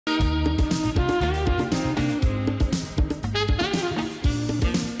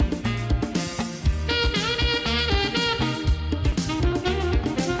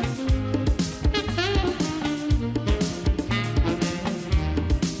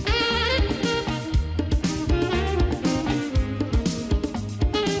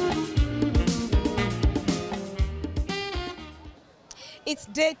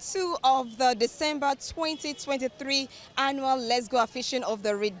Day 2 of the December 2023 annual Let's Go Fishing of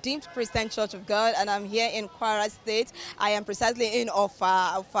the Redeemed Christian Church of God, and I'm here in Kwara State. I am precisely in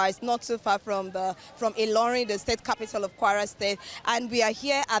Ofa. Ofa is not too far from Ilorin, the state capital of Kwara State, and we are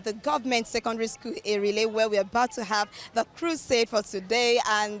here at the Government Secondary School ERIN ILE, where we're about to have the crusade for today,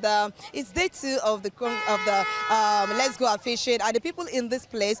 and it's day 2 of the Let's Go Fishing. And the people in this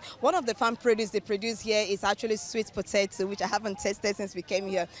place, one of the farm produce they produce here is actually sweet potato, which I haven't tasted since we came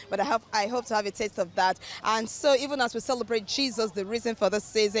here, but I hope to have a taste of that. And so even as we celebrate Jesus, the reason for this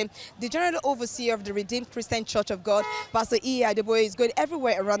season, the General Overseer of the Redeemed Christian Church of God, Pastor E.A ADEBOYE, is going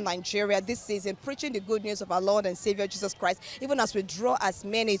everywhere around Nigeria this season, preaching the good news of our Lord and Savior Jesus Christ, even as we draw as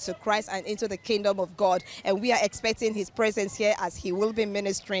many to Christ and into the kingdom of God. And we are expecting his presence here as he will be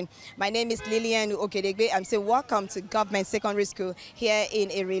ministering. My name is Lillian Okedegbe. I'm saying welcome to Government Secondary School here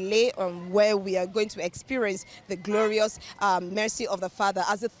in ERIN ILE, where we are going to experience the glorious mercy of the Father.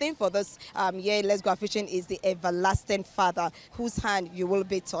 As the theme for this year, Let's Go Fishing, is the everlasting Father, whose hand you will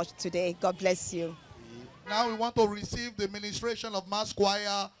be touched today. God bless you. Now we want to receive the ministration of Mass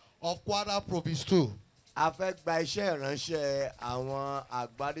Choir of Kwara Province 2. A fẹ́ gba iṣẹ́ ìránṣẹ́ àwọn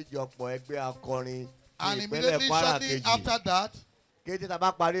àgbáríjọpọ̀ ẹgbẹ́ akọrin And ní ìpínlẹ̀ immediately Kwara shortly kejì. after that, Kété tá a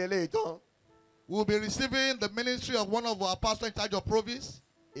bá parí eléyìí tán, we'll be receiving the ministry of one of our pastors in charge of province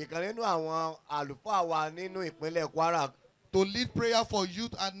ìkan nínú àwọn àlùfáà wa nínú ìpínlẹ̀ Kwara to lead prayer for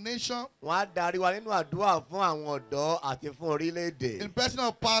youth and nation, wọ́n á darí wa nínú àdúrà fún àwọn ọ̀dọ́ àti fún orílẹ̀-èdè. in person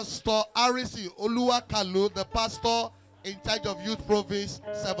of Pastor RCCG, the pastor in charge of youth province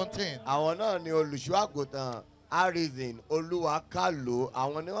 17. Àwọn náà ni olùṣọ́ àgùntàn Arizin Olúwakàlò,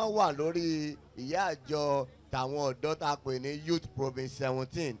 àwọn ni wọ́n wà lórí ìyá àjọ tàwọn ọ̀dọ́ tá a pè ní youth province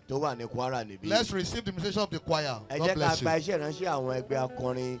 17 tó wà ní Kwara níbí. Let's receive the ministration of the choir. Ẹ God jẹ́ ká bless gba you. iṣẹ́ ìránṣẹ́ àwọn ẹgbẹ́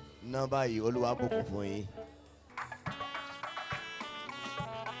akọrin náà báyìí. Olúwa bùkún fún yín.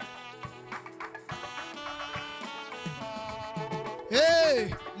 Hey,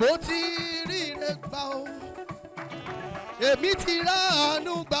 mo ti ríre gbà o, èmi ti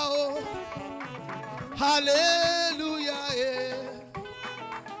ráàánú gbà o, hallelujah,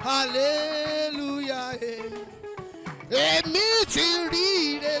 hallelujah, èmi ti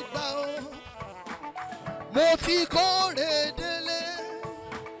ríre gbà o, mo ti kórè délé,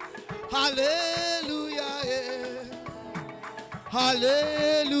 hallelujah,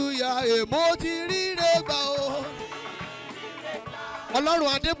 hallelujah, mo ti ríre gbà o. Ọlọ́run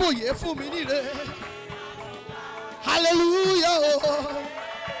Adébóyè fún mi níre, hallelujah, oh.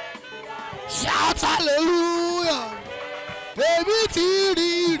 Shout hallelujah, èmi ti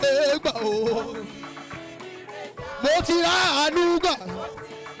ríre gbà o, mo ti ráàánú gbà,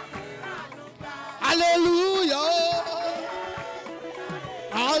 hallelujah, oh.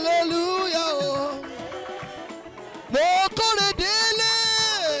 Hallelujah, oh. Mo kórè délé,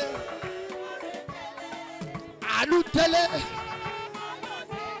 àánú tẹ́lẹ̀.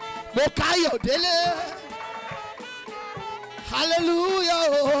 Mo káyọ̀ délé, hallelujah,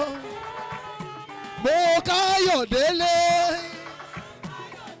 oh. Mo káyọ̀ délé,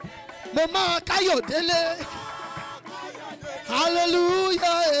 mo máa káyọ̀ délé,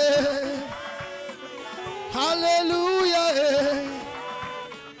 hallelujah, hallelujah,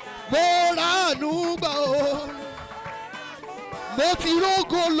 mo ráàánú gbà o, mo ti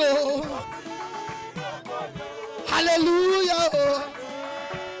rógo lò, hallelujah, oh.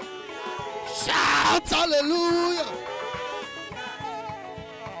 Shout hallelujah.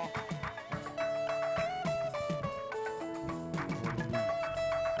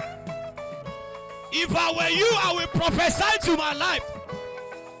 If I were you, I will prophesy to my life.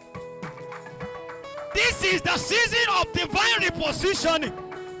 This is the season of divine repositioning.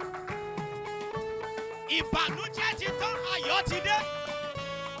 Ìbànújẹ́ ti tán, ayọ̀ ti dé.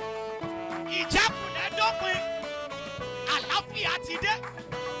 Ìjákulẹ̀ dópin, àlàáfíà ti dé.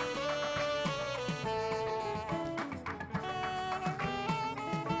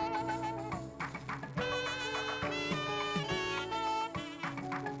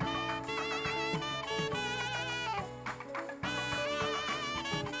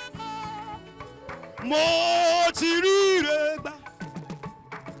 Mo ti ríre gbà,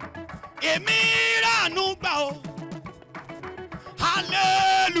 èmi ráàánú gbà o,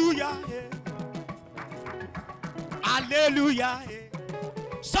 hallelujah, hallelujah,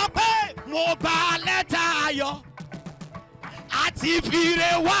 sọ pé mo gba lẹ́tà ayọ̀ àti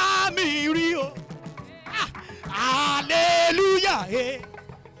fìrè wá mi rí o, hallelujah,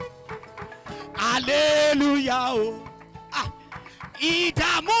 hallelujah o,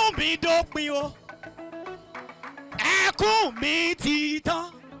 ìdààmú mi dópin o. Ẹkún mi ti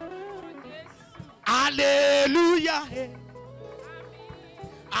tán, hallelujah,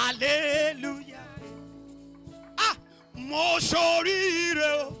 Hallelujah. Ah, mo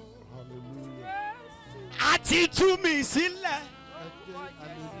ṣoríire o. Hallelujah. Àti tú mi sílẹ̀.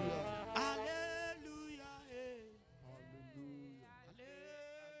 Hallelujah. Hallelujah.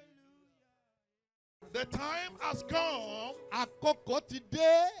 The time has come Àkókò ti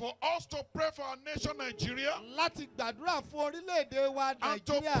dé for us to pray for our nation Nigeria láti gbàdúrà fún orílẹ̀-èdè wa and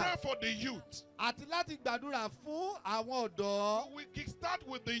to Nàìjíríà pray for the youth. àti láti gbàdúrà fún àwọn ọ̀dọ́. We kickstart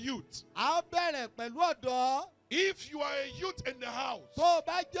with the youth. A ó bẹ̀rẹ̀ pẹ̀lú ọ̀dọ́. If you are a youth in the house, Tó o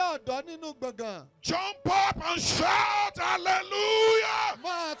bá jẹ́ ọ̀dọ́ nínú gbọ̀ngàn, jump up and shout hallelujah.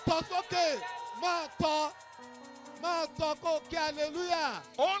 máa tọ́ sókè, máa tọ́ kó o kí hallelujah.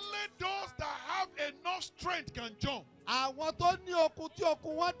 Only those that have enough strength can jump. Àwọn tó ní okun tí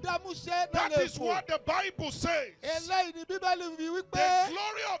okun wọn dámúṣẹ́ náà That lè is fò. what the Bible says. Eléyìí ni Bíbélì fi wípé The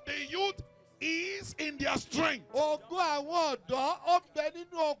glory of the youth is in their strength. ògo àwọn ọ̀dọ́ ó bẹ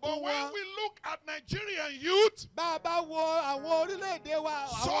nínú But okun when wọn. we look at Nigerian youth, Bá a bá wo àwọn orílẹ̀-èdè wa,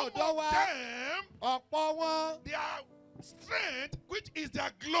 àwọn some ọ̀dọ́ of wa, them, ọ̀pọ̀ wọn, their strength, which is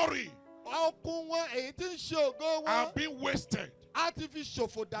their glory, okun wọn èyí tí ń ṣe ògo are wọn, being wasted. á ti fi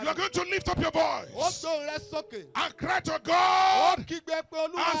ṣòfò You are dànù. going to lift up your Ó voice gbóhùn rẹ sókè. and cry to Ó God kígbe pé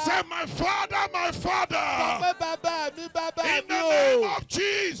Olúwa. and say, my Father, my Sọ Father, pé bàbá mi in mi the name o. of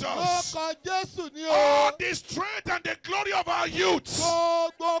Jesus, Lórúkọ Jésù ni all o. the strength and the glory of our youths,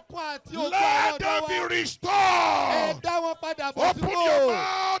 Gbogbo okun àti ògo àwọn let ọ̀dọ́ them be wa. Ẹ restored. dá wọn padà bọ̀ Open your sípò.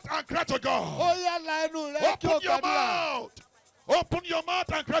 mouth and cry to Ó God. yá la ẹnu rẹ kí o Open your gbàdúrà. mouth. Open your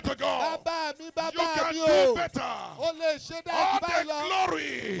mouth and cry to God. Bàbá mi You bàbá can mi do o. better. Ó lè ṣe All dájú báyìí the lọ.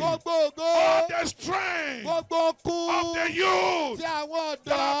 glory, Gbogbo ògo. all the strength Gbogbo of okun. the youth Tí àwọn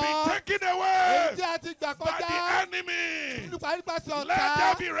that have ọ̀dọ́. been taken Èyí away tí a ti gbà by the kọjá. enemy. Nípa nípasẹ̀ Let ọ̀tá.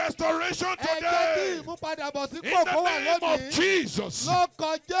 there be restoration Ẹ jẹ́ kí today. ìmúpadàbọ̀ sípò In kó wà the name of lónìí. Jesus.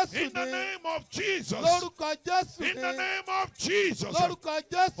 Lórúkọ Jésù In the ni. name of Jesus. Lórúkọ Jésù In the ni. name of Jesus. Lórúkọ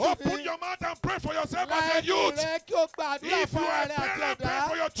Jésù Open ni. your mouth and pray for yourself La as a ẹnu youth. rẹ kí o gbàdúrà If you fún are ara a rẹ àti parent, pray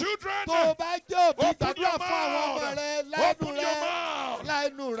for ọ̀dá. your children. Tó o bá jẹ́ òbí Open your gbàdúrà fún àwọn ọmọ mouth. rẹ. La ẹnu Open your rẹ. mouth. La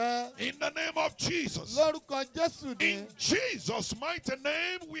ẹnu rẹ. In the name of Jesus. Lórúkọ Jésù ni. In Jesus' mighty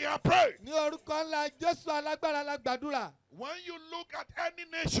name, we are praying. Ní orúkọ ńlá Jésù alágbára la gbàdúrà. When you look at any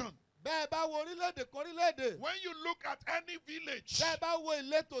nation, Bẹ́ẹ̀ bá wo orílẹ̀-èdè kórílẹ̀-èdè. when you look at any village, Bẹ́ẹ̀ bá wo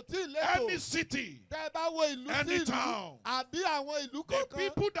ìletò tí ìletò. any city, Tẹ́ bá wo ìlú sí any ìlú. town, Àbí àwọn ìlú the kọ̀ọ̀kan.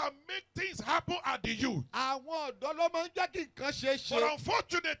 people that make things happen are the youth. Àwọn ọ̀dọ́ ló máa ń jẹ́ kí nǹkan ṣe é But ṣe.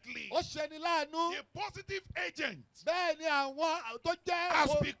 unfortunately, Ó ṣeni láàánú. a positive agent Bẹ́ẹ̀ ni àwọn tó jẹ́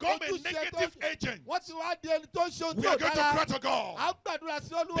has become a ojúṣe negative agent. wọ́n ti wá di ẹni tó ń ṣe ohun We tí are ò going to dára. cry to À God ń gbàdúrà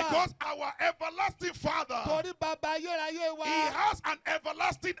sí Olúwa. because our everlasting Father, Torí bàbá ayérayé wa. He has an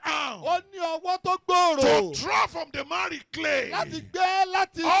everlasting arm Ó ní ọwọ́ tó gbòòrò. to draw from the miry clay Láti gbé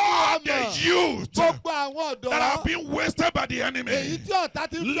láti inú all ọmọ. the youth Gbogbo àwọn that have ọ̀dọ́. been wasted by the Èyí enemy. tí ọ̀tá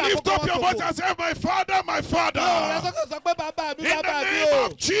ti ń fi Lift àkókò up your wọn voice ṣòfò. and say, my Father, my Ní ọ̀rẹ́ Father, sọ́kàn sọ pé bàbá mi in the bàbá mi name o.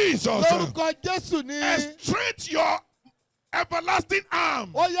 of Jesus, Lórúkọ Jésù ni. stretch your everlasting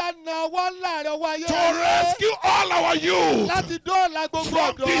arm Ó yá na ọwọ́ ńlá rẹ̀ ọwọ́ to ayérayé. rescue all our youth Láti dóòlà gbogbo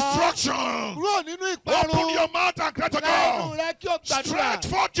from ọ̀dọ́. destruction. Kúrò nínú Open ìparun. your mouth and cry to La ẹnu God. rẹ kí o gbàdúrà. Stretch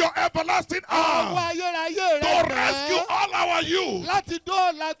forth your everlasting Ọwọ́ arm ayérayé to rẹ̀ rescue rẹ̀. all our youth Láti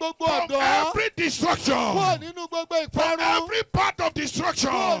dóòlà gbogbo from ọ̀dọ́. every Kúrò destruction, nínú gbogbo from ìparun. every part of Kúrò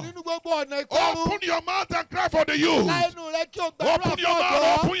destruction. nínú gbogbo ọ̀nà ìparun. Open your mouth and cry for the youth. La ẹnu rẹ kí o gbàdúrà Open fún your mouth,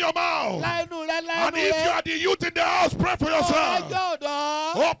 ọ̀dọ́. open your mouth. La ẹnu rẹ, la And ẹnu if you rẹ. are the youth in the house, pray for Ọ̀rẹ́ yourself. jẹ́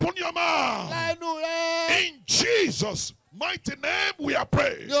ọ̀dọ́. Open your mouth. La ẹnu rẹ. In Jesus' mighty name, we are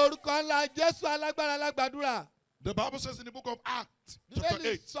praying. Ní orúkọ ńlá Jésù alágbára la gbàdúrà. The Bible says in the book of Acts, chapter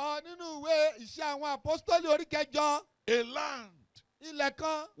Bíbélì 8, sọ nínú ìwé ìṣe àwọn àpọ́stólì orí kẹjọ. a land Ilẹ̀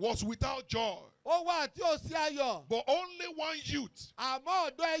kan was without joy, ó wà tí ò sí ayọ̀. but only one youth,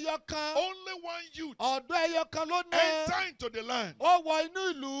 Àmọ́ ọ̀dọ́ ẹyọ kan. only one youth Ọ̀dọ́ ẹyọ kan ló ní. enter into the land. Ó wọ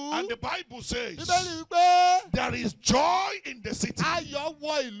inú ìlú. And the Bible says Bíbélì wípé there is joy in the city. ayọ̀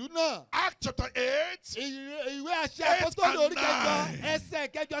wọ ìlú náà. Acts chapter 8, Ìwé àṣẹ 8 àpọ́stólì orí and kẹjọ 9.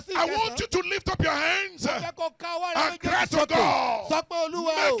 ẹsẹ̀ kẹjọ sí I ìkẹsàn-án. want you to lift up your hands Jẹ́ kó ká ọwọ́ rẹ and cry méjèèjì to sókè. God. Sọ pé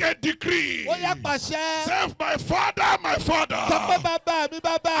Olúwa o. Make a decree. Ó yá pàṣẹ. Save my Father, my Sọ pé Father. bàbá mi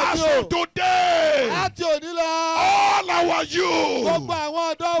bàbá As mi o. of today, Láti òní lọ. all our youth Gbogbo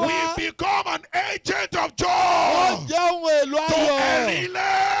àwọn ọ̀dọ́ wa. will become an agent of Ó joy jẹ́ ohun èlò to ayọ̀. ERIN Sí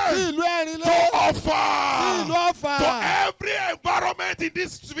ILE, ìlú Ẹ̀rìnlé. to Sí ìlú offer Ọ̀fà. to every environment in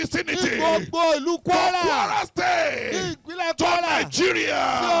this Ní vicinity, gbogbo ìlú to Kwara. Kwara Ní State, ìpínlẹ̀ to Kwara. Sí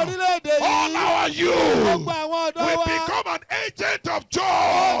Nigeria. orílẹ̀-èdè All yìí. our youth Gbogbo àwọn ọ̀dọ́ will wa. become an agent of Ó jẹ́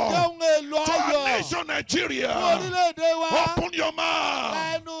joy ohun èlò to our ayọ̀. nation Sí Nigeria. orílẹ̀-èdè wa. Open your mouth.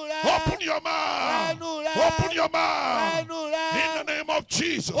 Lẹ́nu rẹ̀. Open your mouth. Lẹ́nu rẹ̀. Open your mouth. Lẹ́nu rẹ̀. In the name of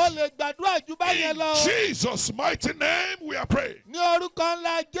Jesus. O lè gbàdúrà jù báyẹn In lọ. Jesus' mighty name we are praying. Ní orúkọ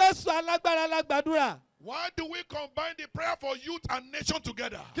ńlá Jésù alágbára la gbàdúrà. Why do we combine the prayer for youth and nation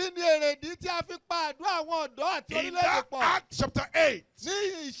together? Kí ni èrèdí tí a fi pa àdúrà àwọn ọ̀dọ́ àti In orílẹ̀-èdè that pọ̀? Acts chapter 8, Ní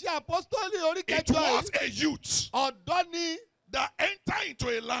ìṣe àpọ́stólì orí it kẹjọ was yìí, a youth ọ̀dọ́ ni that entered into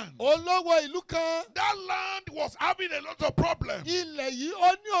a land. olówó ìlú kan. That land was having a lot of problems. Ilẹ̀ yìí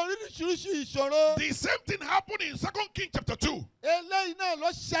ó ní oríṣiríṣi ìṣòro. The same thing happened in 2 Kings chapter 2. Eléyìí náà ló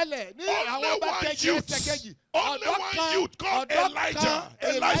ṣẹlẹ̀ ní Only àwọn ọba one kejì youth. ẹsẹ̀ kejì. Only one youth called Elijah.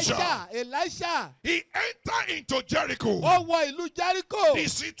 Elisha. He entered into Jericho. Ó wọ ìlú Jericho. The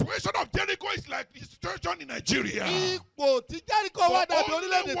situation of Jericho is like the situation in Nigeria. Ipò tí Jericho wà dàbí Only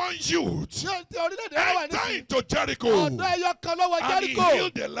orílẹ̀-èdè. one youth Ní ti orílẹ̀-èdè náà wà entered nísìnyí. into Jericho. Ọ̀dọ́ ẹyọ kan ló wọ And he Jericho.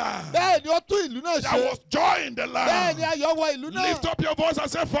 healed the land. Bẹ́ẹ̀ ni ó tún ìlú náà There ṣe. was joy in the Bẹ́ẹ̀ ni land. ayọ̀ wọ ìlú náà. Lift up your voice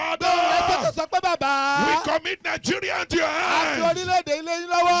and say, Father, Bẹ́ẹ̀ sọ pé bàbá. we commit Nigeria into your Àti hands. orílẹ̀-èdè ilé yín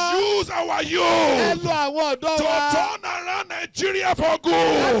lọ́wọ́. Use our Ẹ youth lo àwọn ọ̀dọ́ to wa. turn around Nigeria for Láti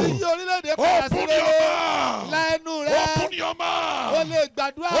good. yí orílẹ̀-èdè padà sí Open your rere. mouth. Lẹ́nu rẹ̀. Open your O mouth. lè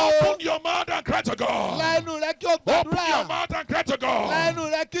gbàdúrà o. Open your mouth and cry to God. Lẹ́nu rẹ̀ kí o Open your gbàdúrà. mouth and cry to God.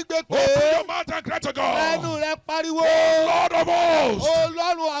 Lẹ́nu rẹ̀ kígbe Open your pé. mouth and cry to Lẹ́nu God. rẹ̀ pariwo. Lord of hosts,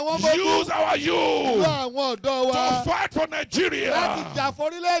 Ọlọ́run àwọn ọmọ use ogun. our Lo youth àwọn ọ̀dọ́ wa. to fight for Láti Nigeria. jà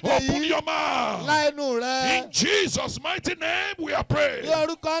forílẹ̀-èdè Open yìí. your mouth. Lẹ́nu rẹ̀. In Jesus' mighty name we are praying. Ní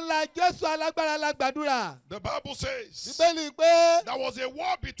orúkọ ńlá Jésù alágbára la gbàdúrà. The Bible says Bíbélì pé there was a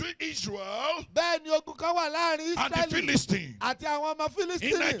war between Israel bẹ́ẹ̀ ni ogun kan wà láàrin and the Ísírẹ́lì Philistines. àti àwọn ọmọ In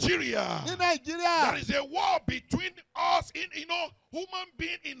Fílístínì Nigeria, ní Nàìjíríà. there is a war between us, human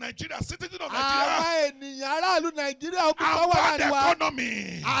being in Nigeria, citizens of Àwọn Nigeria, ènìyàn aráàlú Nàìjíríà ogun kan and wà bad láàrin wa.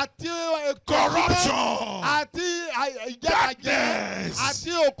 economy, Àti èkó corruption, àti ìjẹ́bàjẹ́ darkness,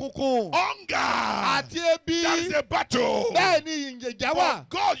 àti òkùnkùn hunger. àti ebi. There is a battle. Bẹ́ẹ̀ ni ìjà wà. But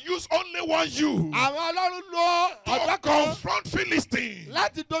God used only one you Àwọn Ọlọ́run lo to ọ̀dọ́ kan confront Philistines.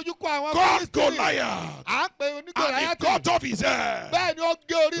 láti dojúkọ àwọn God Fílístínì. Goliath. À ń pè And he onígòláyàtì. cut off his head. Bẹ́ẹ̀ ni ó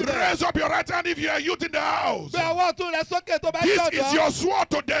gé orí rẹ̀. Raise up your right hand if you are youth in the house. Gbé ọwọ́ ọ̀tún rẹ̀ sókè tó bá This jẹ́ is ọ̀dọ́. your sword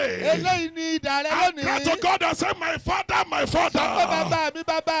today. Eléyìí ni idà rẹ And cry to lónìí. God and say, my father, my Sọ pé father.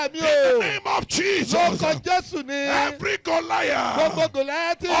 bàbá mi In o. the name of Jesus. Lórúkọ Jésù ni. Every Goliath Gbogbo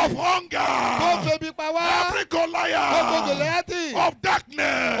Gòláyàtì. of Tó hunger. febi pa wá. Every Gbogbo Goliath Gòláyàtì. of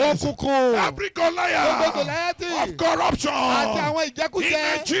darkness. Òkùnkùn. Every Gbogbo Goliath Gòláyàtì. of corruption. Àti àwọn In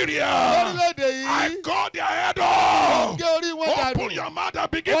ìjẹkújẹ. Nigeria, Lórílẹ̀-èdè I yìí. call their head Ó off. gé orí wọn dànù. Open your mouth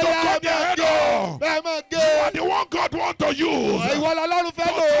and begin Ó to yá, cut ẹ their máa head gé. off. Bẹ́ẹ̀ máa You are gé. the one God want to use Ìwọ lọ́lọ́run to fẹ́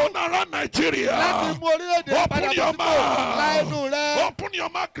lò. turn around Nigeria. Láti mú orílẹ̀-èdè padà Open bọ̀ your sípò. mouth. Lẹ́nu rẹ̀. Open your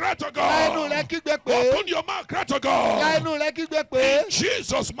mouth, cry to Lẹ́nu rẹ̀ God. kígbe pé. Open your mouth, cry to God. Lẹ́nu rẹ̀ kígbe pé. In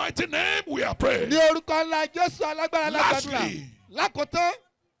Jesus' mighty name we are praying. Ní orúkọ ńlá Jésù alágbára lágbàdúrà. Lastly, Lákòótán,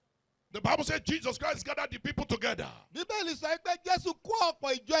 the Bible says Jesus Christ gathered the people together. Bíbélì sọ pé Jésù kó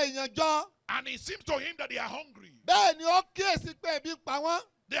ọ̀pọ̀ ìjọ èèyàn jọ. And it seems to him that they are hungry. Bẹ́ẹ̀ ni ó kíyèsí pé ebi ń pa wọ́n.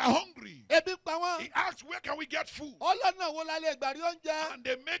 They are hungry. Ebi ń pa wọ́n. He asked, where can we get food? Ọlọ́nà wo la lè gbà rí oúnjẹ? And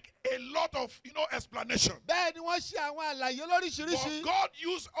they make a lot of, explanation. Bẹ́ẹ̀ ni wọ́n ṣe àwọn àlàyé But lóríṣiríṣi. God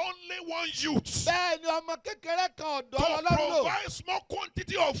used only one youth Bẹ́ẹ̀ ni ọmọ kékeré kan ọ̀dọ́ to Ọlọ́run lò provide small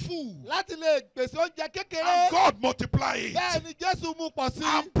quantity of food. láti lè pèsè oúnjẹ kékeré. And God multiply it. Bẹ́ẹ̀ ni Jésù mú pọ̀ sí.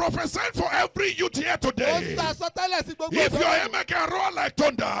 I'm prophesying for every youth here Ó today. sọ àsọtẹ́lẹ̀ sí gbogbo If your ọ̀dọ́. amen can roar like Bí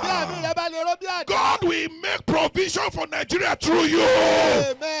àmì thunder, rẹ̀ bá lè ró bí àdá. God will make provision for Nigeria through you.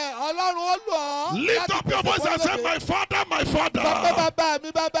 Amen. Ọlọ́run ó lò ọ́. Lift láti up your pèsè voice and say, fún my father, my Sọ pé father. bàbá mi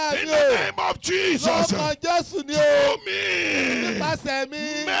In o. the name of Jesus, Lórúkọ Jésù ni o. through me, Nípasẹ̀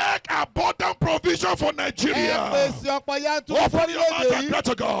mi. make abundant provision for Ẹ Nigeria. pèsè ọ̀pọ̀ yanturu Open your mouth fórílẹ̀-èdè and yìí. cry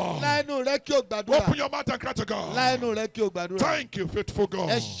to God. Lẹ́nu rẹ̀ kí o gbàdúrà. Open your mouth and cry to God. Lẹ́nu rẹ̀ kí o gbàdúrà. Thank you, faithful Ẹ God.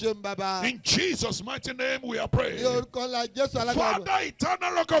 ṣeun bàbá. In Jesus' mighty name we are Ní praying. orúkọ ńlá Jésù alágbára. Father,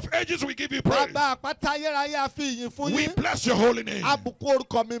 eternal rock of ages, we give you praise. Bàbá àpáta ayérayé a fi ìyìn fún We yín. bless your holy name. Àbùkù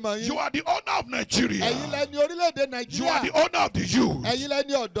orúkọ mímọ́ yín. You are the owner of Nigeria. Ẹ̀yin lẹni orílẹ̀-èdè You are Nàìjíríà. the owner of the youth. Ẹ̀yin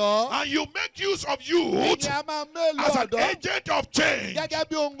lẹni ọ̀dọ́. And you make use of youth Ẹ̀yin a máa mélòó as an ọ̀dọ́. agent of change. Gẹ́gẹ́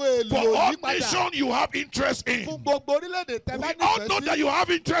bí ohun èlò For all yípadà. nations you have interest in. Fún gbogbo orílẹ̀-èdè tẹ́ We bá all nífẹ̀ẹ́ know that sí. you have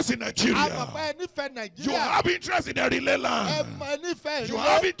interest in A mọ̀ pé Nigeria. ẹ nífẹ̀ẹ́ You Nàìjíríà. have interest in the relay Ẹ land. nífẹ̀ẹ́ You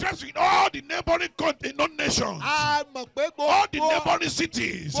have ìrìlẹ̀. interest in all the neighboring nations. A mọ̀ pé All the gbogbo neighboring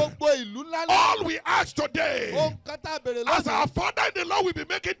cities. gbogbo ìlú ńlá All we ask today, ohun kan tá a bèrè as lónìí. our Father in the Lord will be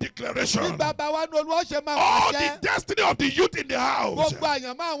making Bí declaration, bàbá wa ní Olúwa ṣe máa all the pàṣẹ. destiny of the youth in the house. Gbogbo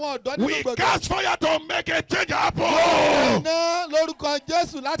àyànmọ́ àwọn ọ̀dọ́ nínú We gbogbo. cast fire to make a change happen. Iná lórúkọ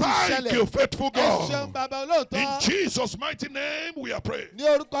Jésù láti ṣẹlẹ̀. Thank you, faithful Ẹ God. ṣeun bàbá olóòótọ́. In Jesus' mighty name we are praying. Ní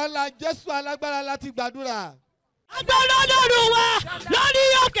orúkọ ńlá Jésù alágbára láti gbàdúrà. Agbára Ọlọ́run wa lórí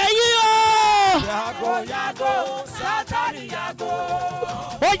òkè yìí o. Yàgò yàgò Sátánì yàgò.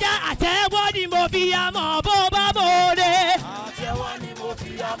 Ó yá àtẹ́wọ́ ni mo fi àmọ́ bó bá mo rè. Àtẹ́wọ́ ni mo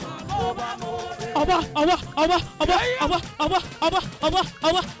fi àmọ́ bó bá mo rè. Ọwọ́ ọwọ́ ọwọ́ ọwọ́ ọwọ́ ọwọ́ ọwọ́ ọwọ́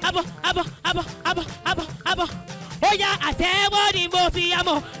ọwọ́ abọ́ abọ́ abọ́ abọ́ abọ́ abọ́. Ó yá àtẹ́wọ́ ni mo fi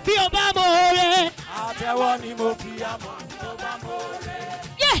àmọ́ bí o bá mo rè. Àtẹ́wọ́ ni mo fi àmọ́ bó bá mo rè.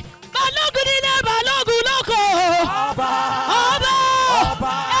 Balógun nílé balógun lóko. Ọba ọba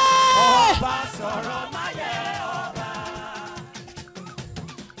ọba ọba sọ̀rọ̀ máyẹ̀ ọba.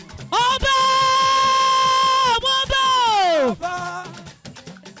 Ọba ọba.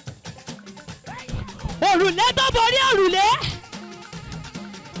 Òrùlé tó borí òrùlé.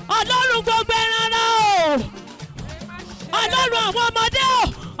 Ọlọ́run gbogbo ẹran o. Ọlọ́run àwọn ọmọdé o.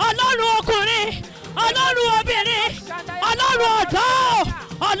 Ọlọ́run ọkùnrin. Ọlọ́run obìnrin. Ọlọ́run ọ̀dọ́ o.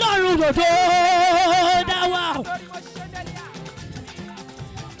 Ọlọ́run lòdò dáwà.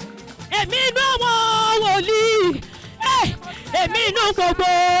 Èmi inú àwọn wòlíì. Èmi inú gbogbo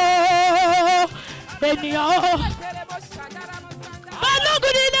ènìyàn.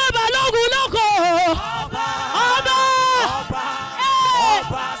 Balógun nílé balógun lóko. Ọba ọba ọba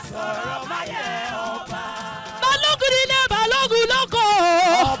ọba sọ̀rọ̀ máyẹ̀ ọba. Balógun nílé balógun lóko.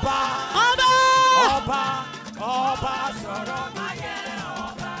 Ọba ọba ọba ọba sọ̀rọ̀ máyẹ̀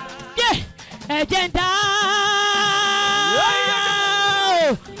ọba. ẹ̀jẹ̀ ń dá.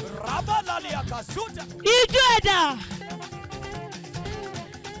 Ijó ẹ̀dá.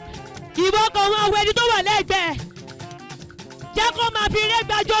 Ìwọ kan wọn àwọn ẹni tó wà lẹ́gbẹ̀ẹ́. Jẹ́ kó máa fi eré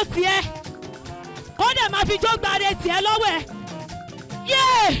gbàjọ́ tiẹ̀. Kó dẹ̀ máa fi jó gbàre tiẹ̀ lọ́wọ́ ẹ̀.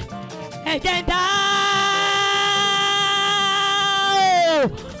 Ẹ̀jẹ̀ ń dá.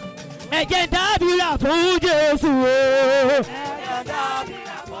 Ẹ̀jẹ̀ ń dábìrà fún Jésù o. Ẹ̀jẹ̀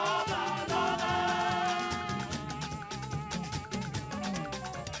dábìrà fún ọba ọlọ́lá.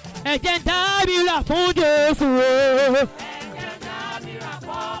 Ẹ̀jẹ̀ ń dábìrà fún Jésù o. Ẹ̀jẹ̀ dábìrà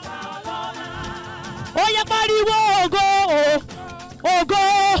fún ọba ọlọ́lá. Ó yẹ pariwo ògo ògo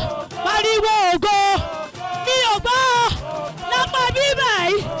pariwo ògo mi ò gbọ́ lápá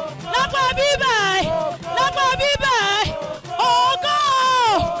bíbáyìí lápá bíbáyìí lápá bíbáyìí ògo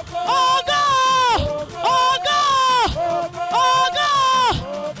ògo ògo ògo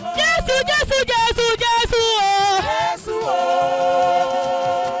Jésù Jésù Jésù Jésù o. Jésù o.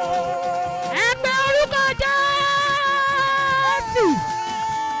 Ẹ pé orúkọ Jésù.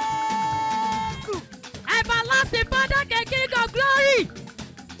 Everlasting Father, King of glory.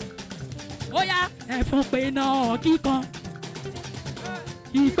 Ó yá ẹ̀fọn pé náà kíkan.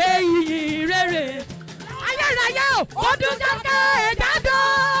 Ìpè ìyìn rere. Ayérayé o, ó dún dákẹ́ ìdádó.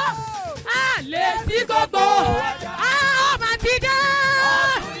 A lè sí gbogbo. A ó máa ti dé.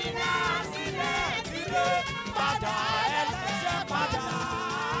 Ọdún iná sílẹ̀ sílẹ̀ padà ẹlẹ́ṣẹ̀ padà.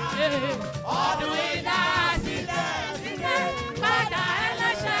 Ọdún iná sílẹ̀ sílẹ̀ padà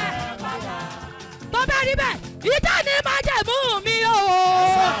ẹlẹ́ṣẹ̀ padà. Tó bá rí bẹ́ẹ̀, ìdá ni májẹ̀mú mi o.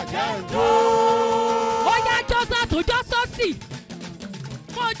 Ó yá jọ́sọ̀ tó jọ́sọ̀ sí.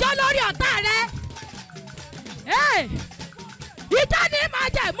 Mo jọ́ lórí ọ̀tá rẹ. Ìdá ni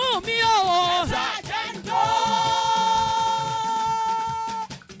májẹ̀mú mi o.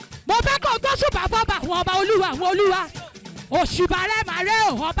 Mo fẹ́ kó gbóṣùbà fọ́ba àwọn ọba olúwa àwọn olúwa. Òṣùbà rẹ̀ mà rẹ̀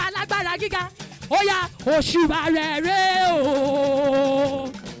o, ọba alágbára gíga. Ó yá òṣùbà rẹ̀ rẹ̀ o.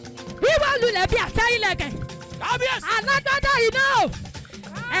 Wíwá lulẹ̀ bí àtẹ ilẹ̀kẹ̀. Alágbádá iná o.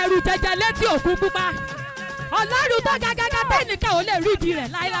 Ẹ̀rù jẹjẹ létí òkun pupa. Ọlọ́run tó gágágá tẹ́nìkan ò lè rí ìdí rẹ̀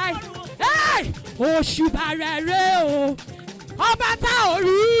láéláé. Òṣùbà rẹ̀ rẹ̀ o. Ọba tá ò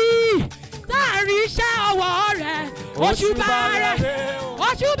rí. Tá a rí iṣẹ́ ọwọ́ rẹ̀. Òṣùbà rẹ̀.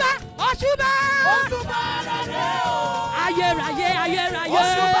 Òṣùbà òṣùbà. Òṣùbà rẹ̀ rẹ̀ o. Ayérayé ayérayé.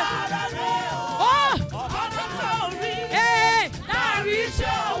 Òṣùbà rẹ̀ rẹ̀ o. Ọba tá ò rí. Tá a rí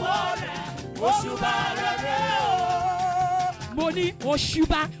iṣẹ́ ọwọ́ rẹ̀. Òṣùbà rẹ̀ rẹ̀ o. Mo ní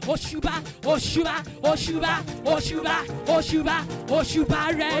òṣùbà òṣùbà òṣùbà òṣùbà òṣùbà òṣùbà òṣùbà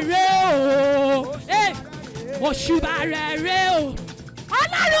rẹ̀ rẹ̀ o. Òṣùbà rẹ̀ rẹ̀ o.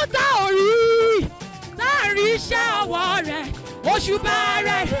 Ọlọ́run tá ò rí. Tá a rí iṣẹ́ ọwọ́ rẹ̀. Òṣùbà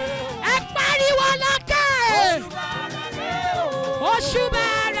rẹ̀ ẹ pariwo lókè. Òṣùbà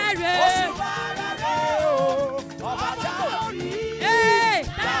rẹ̀ rẹ̀. Òṣùbà rẹ̀ rẹ̀ o. Ọba tá ò rí.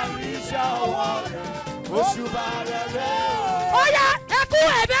 Tá a rí iṣẹ́ ọwọ́ rẹ̀. Òṣùbà rẹ̀ rẹ̀ o. Ó yá ẹkú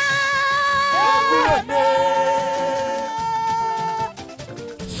ẹ̀bẹ̀. Ẹkú ẹ̀bẹ̀.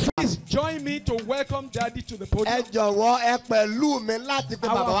 Please join me to welcome Daddy to the podium. Ẹ jọ̀wọ́ ẹ pẹ̀lú mi láti pe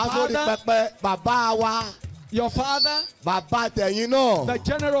bàbá wa sórí pẹpẹ. Bàbá wa. Your father. Bàbá tẹ̀yin náà. The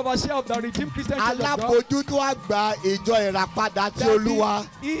general overseer of the Redeemed Christian Church of God. Alábòójútó àgbà ìjọ ìràpadà ti Olúwa.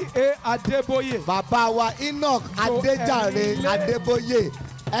 E.A Adeboye. Bàbá wa Enoch Adéjàre Adébóyè.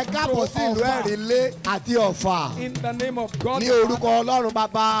 Ẹ káàbọ̀ sí ìlú Ẹ̀rínlé àti Ọ̀fà. In the name of God. Ní orúkọ Ọlọ́run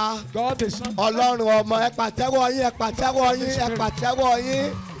Bàbá. God the Son. Ọlọ́run ọmọ ẹ pàtẹ́wọ́ yín ẹ pàtẹ́wọ́ yín ẹ pàtẹ́wọ́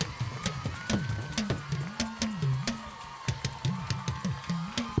yín.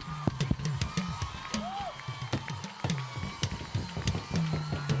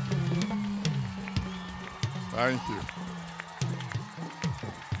 Thank you.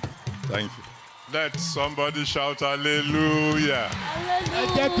 Thank you. Let somebody shout hallelujah. Ẹ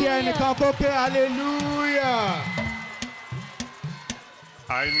jẹ́ kí ẹnìkan kó ké hallelujah.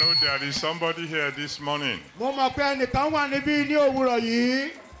 I know there is somebody here this morning. Mo mọ̀ pé ẹnìkan wà níbí ní òwúrọ̀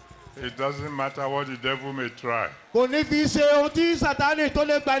yìí. It doesn't matter what the devil may try. Kò ní fi ṣe ohun tí Sátánì tó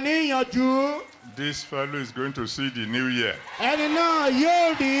lè gbà ní ìyànjú. This fellow is going to see the new year. Ẹni náà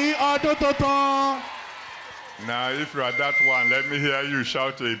yóò rí ọdún tuntun. Now, if you are that one, let me hear you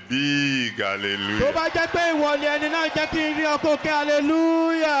shout a big Tó hallelujah. bá jẹ́ pé ìwọ ni ẹni náà jẹ́ kí n rí ọkọ̀ ké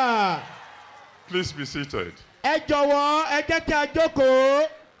hallelujah. Please be seated. Ẹ jọ̀wọ́ ẹ jẹ́ kí a jókòó.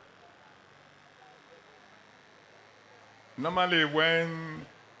 Normally, when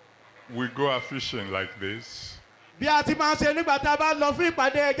we go a fishing like this, Bí a ti máa ṣe nígbà tá a bá lọ fún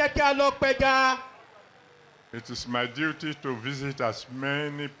ìpàdé ẹ jẹ́ kí a lọ pẹja. it is my duty to visit as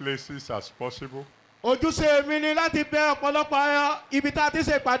many places as possible. Ojúṣe mi ni láti bẹ̀ ọ̀pọ̀lọpọ̀ ibi tá a ti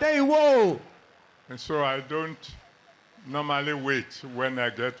ṣe ìpàdé yìí wò. And so I don't normally wait when I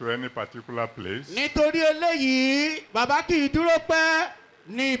get to any particular place. Nítorí eléyìí, bàbá kì í dúró pẹ́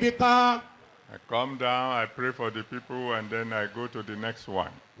ní ibì kan. I come down, I pray for the people, and then I go to the next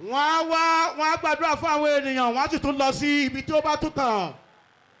one. Wọ́n á gbàdúrà fún àwọn ènìyàn, wọ́n á sì tún lọ sí ibi tí ó bá tún kàn.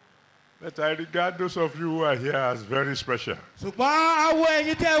 But I regard those of you who are here as very special. Ṣùgbọ́n àwọn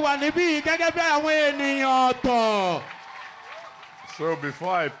ẹ̀yin tẹ́ wà níbí gẹ́gẹ́ bí àwọn ènìyàn ọ̀tọ̀. So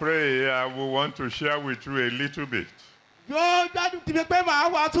before I pray, I will want to share with you a little bit. Yóò gbádùn tí mi pé màá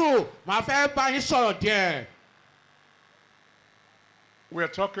wá tù, màá fẹ́ bá yín sọ̀rọ̀ díẹ̀. We are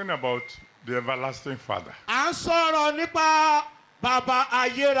talking about the everlasting Father. À ń sọ̀rọ̀ nípa bàbá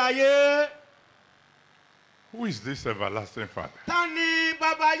ayérayé. Who is this everlasting Father? Ta ni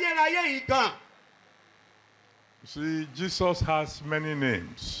bàbá ayérayé yìí gan? You see, Jesus has many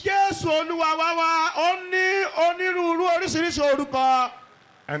names. Jésù Olúwa wá ó ní onírúurú oríṣiríṣi orúkọ.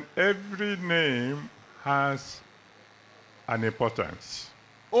 And every name has an importance.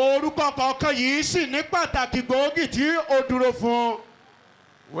 Orúkọ kọ̀ọ̀kan yìí sì ní pàtàkì gbòógì tí ó dúró fún.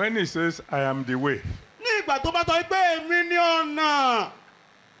 When he says, I am the way, Ní ìgbà tó bá sọ pé èmi ní ọ̀nà.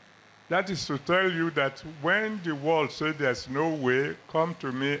 that is to tell you that when the world says there's no way, come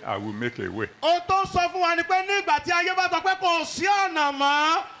to me, I will make a way. Ó tó sọ fún wa ni pé ní ìgbà tí ayé bá sọ pé kò sí ọ̀nà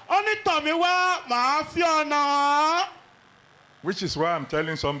mọ́, ó ní tọ̀ mí wá, màá fi ọ̀nà hàn. Which is why I'm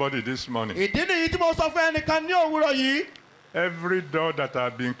telling somebody this morning, Ìdí nìyí tí mo sọ fún ẹnìkan ní òwúrọ̀ yìí. every door that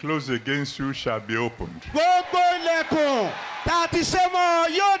has been closed against you shall be opened. Gbogbo ilẹ̀kùn tá a ti ṣe mọ́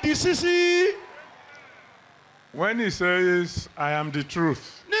yóò di ṣíṣí. When he says, I am the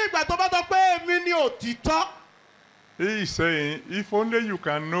truth, Ní ìgbà tó bá sọ pé èmi ni òtítọ́. he is saying, if only you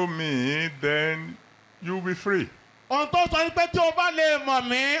can know me, then you'll be free. Ohun tó sọ ni pé tí o bá lè mọ̀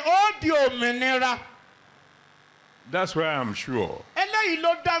mí, ó di òmìnira. That's why I'm sure Eléyìí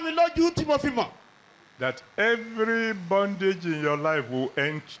ló dá mi lójú tí mo fi mọ̀. that every bondage in your life will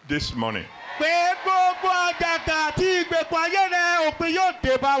end this morning. Pé gbogbo àjàgà àti ìgbèkùn ayé rẹ̀ òpin yóò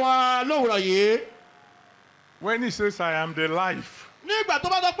dé bá wọn lówùrọ̀ yìí. When he says, I am the life, Ní ìgbà tó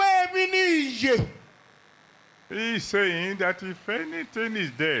bá sọ pé èmi ní ìyè. he is saying that if anything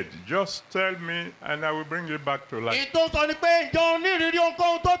is dead, just tell me and I will bring it back to life. Ìtò sọ ni pé ìjọ onírìírí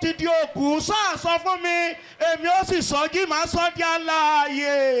ohunkóhun tó ti di òkú sáà sọ fún mi, èmi ó sì sọjí màá sọ di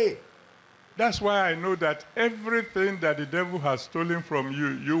alààyè. That's why I know that everything that the devil has stolen from you,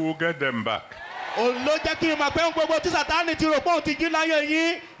 you will get them back. Òun ló jẹ́ kí n mọ̀ pé gbogbo tí Sátánì ti rò pé òun ti jí láyé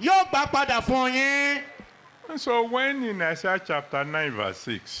yín yóò gbà padà fún yín. And so when in Isaiah chapter 9 verse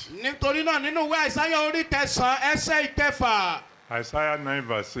 6, Nítorí náà nínú ìwé Àìsáyà orí 9 ẹsẹ̀ ìkẹfà. Isaiah 9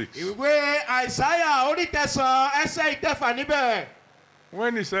 verse 6, Ìwé Àìsáyà orí 9 ẹsẹ̀ ìkẹfà níbẹ̀.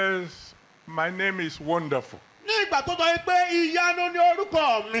 when he says, my name is wonderful, Ní ìgbà tó sọ pé ìyanu ni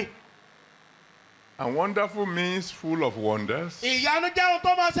orúkọ mi. and wonderful means full of wonders, Ìyanu jẹ́ ohun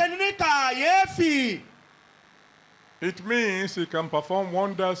tó máa ṣe ní kàyéfì. it means he can perform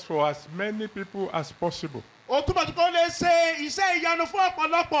wonders for as many people as possible. Ó túmọ̀ sí pé ó lè ṣe iṣẹ́ ìyanu fún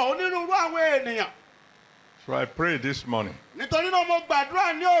ọ̀pọ̀lọpọ̀ onírúurú àwọn ènìyàn. So I pray this morning. Nítorí náà mo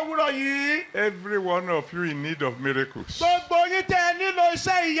gbàdúrà ní òwúrọ̀ yìí. Every one of you in need of miracles. Gbogbo yín tẹ́ ẹ nílò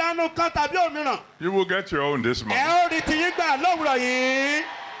iṣẹ́ ìyanu kan tàbí òmíràn. You will get your own this morning. Ẹ ó rí tiyín gbà lówùrọ̀ yìí.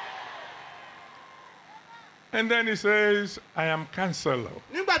 And then he says, I am counselor.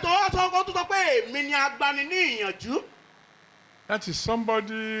 Nígbà tó wá sọ ó tún sọ pé èmi ni agbani ní ìyànjú. That is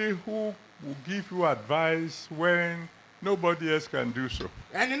somebody who will give you advice when nobody else can do so.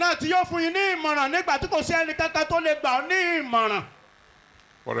 Ẹni náà tí yóò fún yín ní ìmọ̀ràn nígbà tí kò sí ẹni kankan tó lè gbà ọ́ ní ìmọ̀ràn.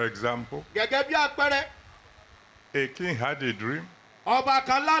 For example, Gẹ́gẹ́ bí àpẹẹrẹ, a king had a dream. ọba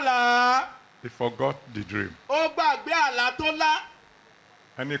kan lálàá. He forgot the dream. Ó gbàgbé àlá tó lá.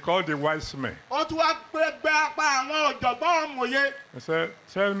 And he called the wise men. Ó tún wá gbé apá àwọn ọ̀jọ̀gbọ́n ọ̀mọ̀ye. He said,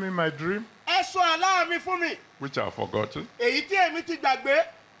 tell me my dream, Ẹ sọ àlá mi fún mi. which I've forgotten. Èyí tí èmi ti gbàgbé.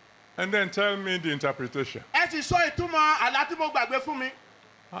 And then tell me the interpretation. Ẹ sì sọ ìtumọ̀ àlá tí mo gbàgbé fún mi.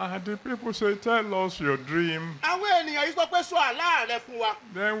 And the people say, tell us your dream. Àwọn ènìyàn yìí sọ pé sọ àlá rẹ fún wa.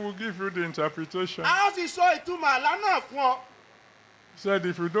 Then we'll give you the interpretation. A ó sì sọ ìtumọ̀ àlá náà fún ọ. He said,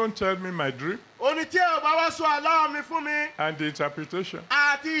 if you don't tell me my dream Ó ní tí ẹ bá wá sọ àlá mi fún mi. and the interpretation,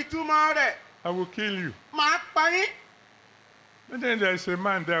 Àti ìtumọ̀ rẹ̀. I will kill you. Màá pa yín. And then there is a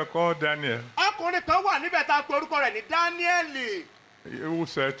man there called Daniel. Ọkùnrin kan wà níbẹ̀ tá a pe orúkọ rẹ̀ ní Dáníẹ́lì. Who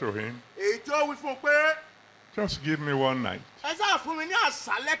said to him, Èyí tó wí fún un pé just give me one night. ẹ sáà fún mi ní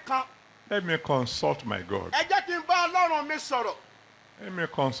àṣálẹ́ kan. Let me consult my God. Ẹ jẹ́ kí n bá Ọlọ́run mi sọ̀rọ̀. Let me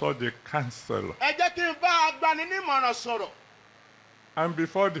consult the counselor. Ẹ jẹ́ kí n bá agbaninímọ̀ràn sọ̀rọ̀. And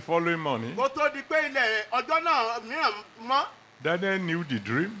before the following morning, Kó tó di pé ilẹ̀ ọjọ́ náà mìíràn mọ́. Daniel knew the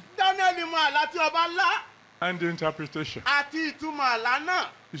dream Dáníẹ́lì mọ àlá tí ọba lá and the interpretation. àti ìtumọ̀ àlá náà.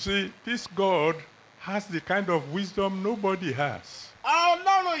 You see, this God has the kind of wisdom nobody has.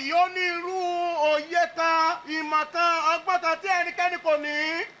 Ọlọ́run yìí ó ní irú òye kan, ìmọ̀ kan, ọgbọ́n kan tí ẹnikẹ́ni kò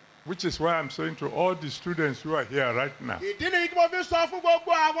ní. Which is why I'm saying to all the students who are here right now, Ìdí nìyí tí mo fi sọ fún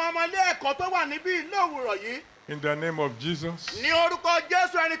gbogbo àwọn ọmọ ilé ẹ̀kọ́ tó wà níbí lówùrọ̀ yìí. in the name of Jesus, Ní orúkọ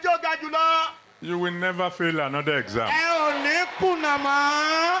Jésù ẹni tí ó ga jùlọ. you will never fail another exam. Ẹ ò ní kùnà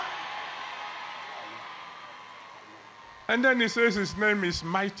mọ́. And then he says his name is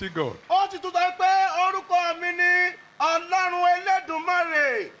Mighty God. Ó ti tún sọ pé orúkọ mi ni Ọlọ́run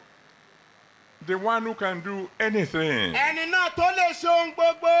Elédùmarè. The one who can do anything. Ẹni náà tó lè ṣe ohun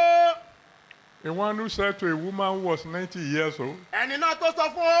gbogbo. The one who said to a woman who was 90 years old, Ẹni náà tó sọ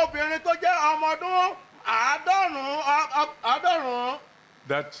fún obìnrin tó jẹ́ ọmọ ọdún àádọ́rùn-ún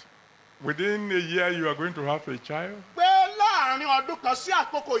that within a year you are going to have a child. pé láàrin ọdún kan sí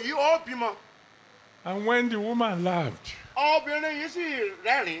àkókò yìí ó bímọ. And when the woman laughed, Obìnrin yìí sì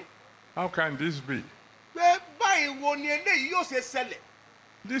rẹ́rìn-ín how can this be? pé báyìí wo ni eléyìí yóò ṣe ṣẹlẹ̀.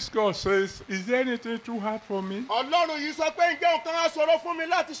 This God says, is there anything too hard for me? Ọlọ́run yìí sọ pé ǹjẹ́ nǹkan á ṣòro fún mi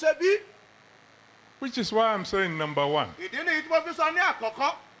láti ṣe bí? Which is why I'm saying number one, Ìdí nìyí tí mo fi sọ ní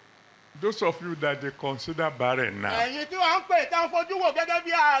àkọ́kọ́. those of you that they consider barren now, Ẹ̀yin tí wọ́n ń pè tá ń fojú wò gẹ́gẹ́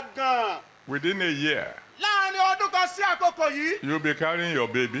bí àgàn. within a year, Láàrin ọdún kan sí àkókò yìí, you'll be carrying your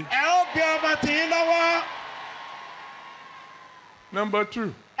baby. ẹ ó bí ọmọ tìyín lọ́wọ́. Number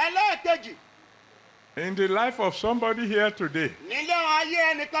two, Ẹlẹ́ẹ̀kejì, in the life of somebody here today, nílé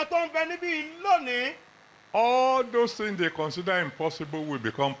ayé ẹnìkan tó ń bẹ níbí lónìí, all those things they consider impossible will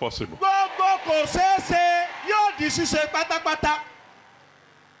become possible. gbogbo kò ṣeé ṣe yóò di ṣíṣe pátápátá.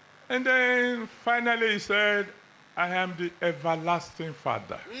 And then finally he said, I am the everlasting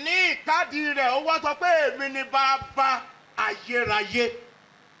Father. Ní ìkádìí rẹ̀, ó wá sọ pé èmi ni bàbá ayérayé.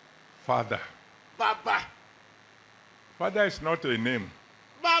 Father. Bàbá. Father is not a name,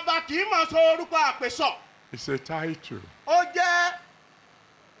 Bàbá kì í mọ̀ sọ orúkọ àpèsọ. it's a title. Ó jẹ́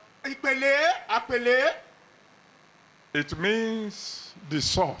ìpèlé àpèlé. It means the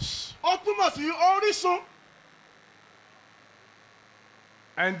source. Ó túmọ̀ sí orísun.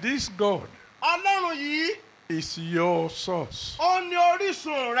 And this God Ọlọ́run yìí, is your source. ó ní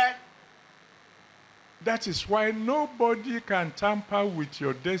orísun rẹ. That is why nobody can tamper with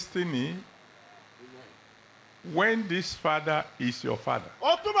your destiny when this Father is your Father.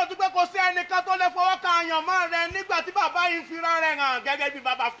 Ó túmọ̀ sí pé kò sí ẹnìkan tó lè fọwọ́ kan àyànmọ́ rẹ nígbà tí bàbá yìí fira rẹ̀ hàn gẹ́gẹ́ bí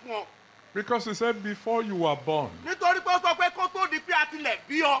bàbá fún ọ. Because he said, before you were born, Nítorí pé ó sọ pé kó tó di pé a tilẹ̀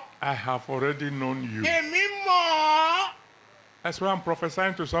bí ọ. I have already known you. Èmi mọ̀ ọ́. That's why I'm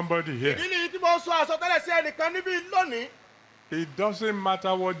prophesying to somebody here. Ìdí nìyí tí mo sọ àsọtẹ́lẹ̀ sí ẹnìkan níbí lónìí. It doesn't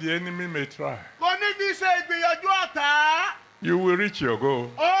matter what the enemy may try. Kò ní fi ṣe ìgbìyànjú ọ̀tá. You will reach your goal.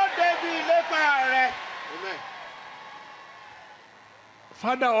 Ó débi ìlépa rẹ̀. Amen.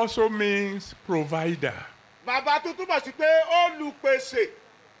 Father also means provider. Bàbá tún túmọ̀ sí pé olùpèsè.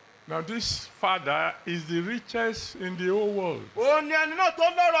 Now this father is the richest in the whole world. Ó ní ẹni náà tó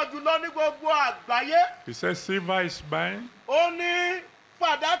lọ́rọ̀ jùlọ ní gbogbo àgbáyé. He says, silver is mine, Ó ní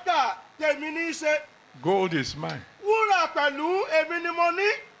fàdákà tèmi ní í ṣe. gold is mine. Wúrà pẹ̀lú èmi ni mo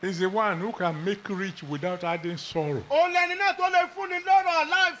ní. He's the one who can make rich without adding sorrow. Ó lẹni náà tó lè fúnni lọ́rọ̀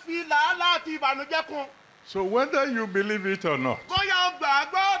láì fi làálàá àti ìbànújẹ́ kún. So whether you believe it or not, Bóyá o gbà á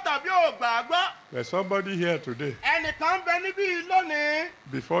gbọ́ tàbí o gbà á gbọ́. there's somebody here today, Ẹnìkan bẹ níbí lónìí.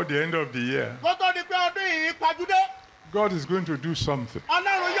 before the end of the year, Kó tó di pé ọdún yìí pajúdé. God is going to do something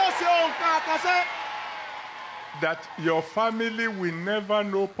Ọlọ́run yóò ṣe ohun kan àkànṣe. that your family will never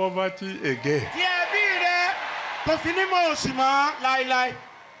know poverty again. Tí ẹbí rẹ kò fi ní mọ̀ òṣì mọ́ láéláé.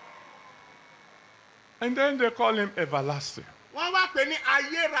 And then they call him everlasting. Wọ́n wá pè ní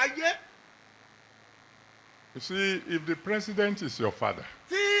ayérayé. You see, if the president is your father,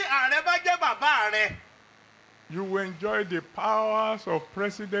 Tí ààrẹ bá jẹ́ bàbá rẹ, you will enjoy the powers of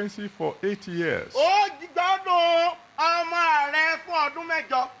presidency for 8 years. ó gbádùn ọmọ rẹ fún ọdún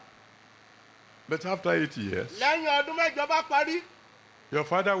mẹ́jọ. But after 8 years, Lẹ́yìn ọdún mẹ́jọ bá parí, your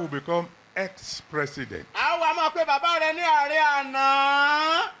father will become ex-president. a wá máa pe bàbá rẹ ní ààrẹ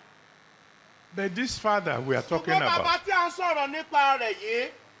àná. But this father we are talking Ṣùgbọ́n bàbá about tí a ń sọ̀rọ̀ nípa rẹ̀ yìí,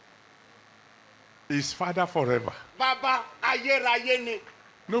 is father forever. bàbá ayérayé ni.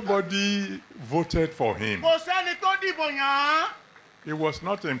 Nobody voted for him. Kò sẹ́ni tó dìbò yàn án. He was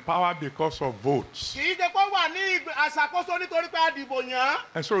not in power because of votes. Kì í ṣe pé wà ní àṣàkóso nítorí pé a dìbò yàn án.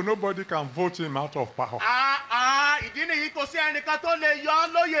 And so nobody can vote him out of power. Ìdí nìyí kò sí ẹnìkan tó lè yọ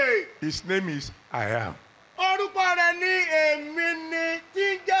ọ́ lóyè. His name is I am. Orúkọ rẹ̀ ní èmi ni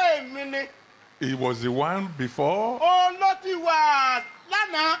tí ń jẹ́ èmi ni. He was the one before. Òun ló ti wà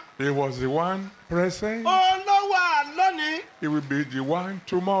lánàá. He was the one present. Òun ló wà lónìí. He will be the one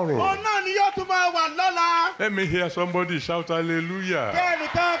tomorrow. Òun náà ni yóò tún máa wà lọ́la. Let me hear somebody shout hallelujah.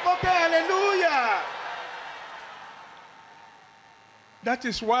 Kẹ́nìkan kó ké hallelujah. That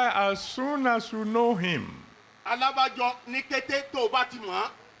is why as soon as you know him, Alábàjọ ní kété tó o bá ti mọ̀ ọ́.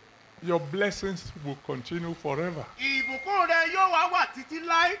 your blessings will continue forever. Ìbùkún rẹ yóò wá wà títí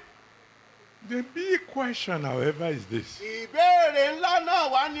láé. The big question, however, is this. Ìbéèrè ńlá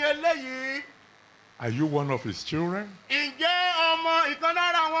náà wá ní eléyìí. Are you one of his children? Ǹjẹ́ ìkan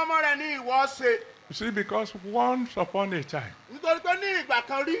lára àwọn ọmọ rẹ̀ ní ìwọ ṣe? You see, because once upon a time, Nítorí pé ní ìgbà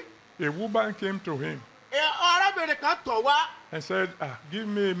kan rí, a woman came to him arábìnrin kan tọ̀ wá. and said, give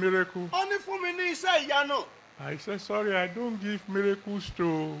me a miracle. Ó ní fún mi ní iṣẹ́ ìyanu. I said, sorry, I don't give miracles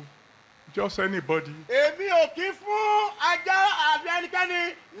to just anybody. Èmi ò kí fún ajá àbí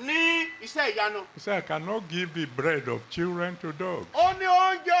ẹnikẹ́ni ní iṣẹ́ ìyanu. He said, I cannot give the bread of children to dogs. Ó ní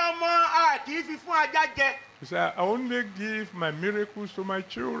oúnjẹ ọmọ a kì í fi fún ajá jẹ. He said, I only give my miracles to my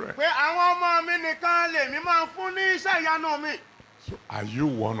children. Pé àwọn ọmọ mi nìkan lèmi máa fún ní iṣẹ́ ìyanu mi. So are you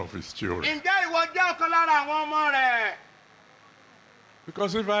one of his children? Ǹjẹ́ ìwọ jẹ́ ọ̀kan lára àwọn ọmọ rẹ̀?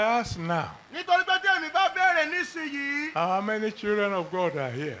 Because if I ask now, Nítorí pé tí èmi bá béèrè nísìnyìí, how many children of God are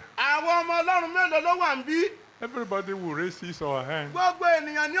here? àwọn ọmọ Ọlọ́run mélòó ló wà ń bí? Everybody will raise his or her hand. Gbogbo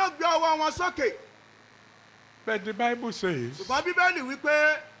ènìyàn ni ó gbé ọwọ́ wọn sókè. But the Bible says, Ṣùgbọ́n Bíbélì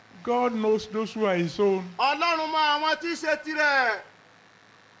wípé God knows those who are his own. Ọlọ́run mọ àwọn tí í ṣe tirẹ̀.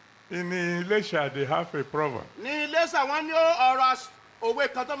 In Elisha, they have a proverb. Ní Iléṣà wọ́n ní ọ̀rọ̀ òwe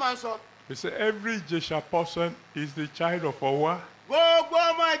kan tó máa ń sọ. They say every Jesha person is the child of Owa. Gbogbo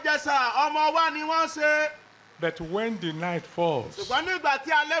ọmọ Ìjẹ̀ṣà ọmọ wa ni wọ́n ṣe. But when the night falls, Ṣùgbọ́n nígbà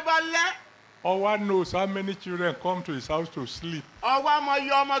tí alẹ́ bá lẹ́, Owa knows how many children come to his house to sleep. ọwọ́ mọ iye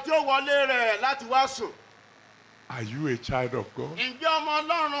ọmọ tí ó wọlé rẹ̀ láti wá sùn. Are you a child of God? Ǹjẹ́ ọmọ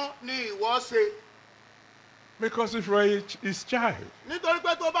Ọlọ́run ni ìwọ ṣe? Because if you are his child, Nítorí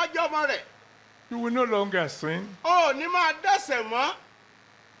pé tó bá jẹ́ ọmọ rẹ̀, you will no longer sin ó ní máa dẹ́ṣẹ̀ mọ́.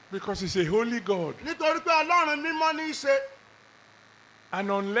 because he's a holy God. Nítorí pé Ọlọ́run mímọ́ ní í ṣe. And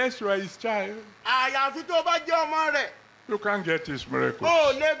unless you are his child, Àyàfi tó bá jẹ́ ọmọ rẹ̀, you can't get his miracles.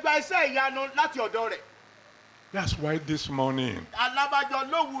 ó lè gba iṣẹ́ ìyanu láti ọ̀dọ̀ rẹ̀. That's why this morning, Alábàjọ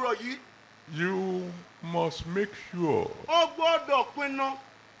lówùúrọ̀ yìí, you must make sure ó gbọ́dọ̀ pinnu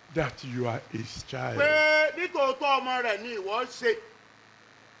that you are his child. pé nítòótọ́ ọmọ rẹ̀ ni ìwọ ṣe.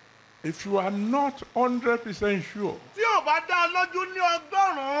 If you are not 100% sure, Tí ò bá dá ọ lójú ní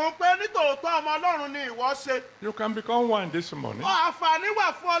ọgọ́rùn-ún pé nítòótọ́ ọmọ Ọlọ́run ni ìwọ ṣe, you can become one this morning. àǹfààní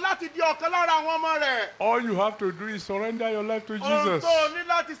wà fún ọ láti di ọ̀kan lára àwọn ọmọ rẹ̀. All you have to do is surrender your life to Ohun Jesus. tó o ní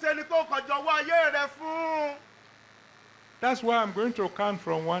láti ṣe ni kó kàn jọ̀wọ́ ayé rẹ fún. That's why I'm going to count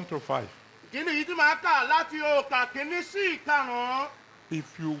from 1 to 5. Ìdí nìyí tí màá kà láti òkà kìíní sí ìkarùn-ún.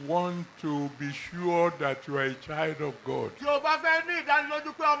 if you want to be sure that you are a child of God, Tí o bá fẹ́ ní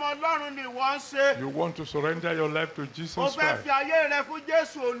ìdánilójú pé ọmọ Ọlọ́run ni wọ́n ń ṣe. you want to surrender your life to O Jesus fẹ́ Christ, fi ayé rẹ fún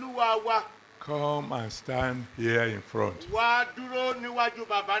Jésù Olúwa wa. come and stand here in front. Wá dúró níwájú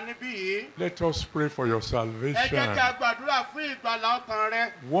bàbá níbí yìí. Let us pray for your Ẹ jẹ́ salvation. kí a gbàdúrà fún ìgbàlà ọkàn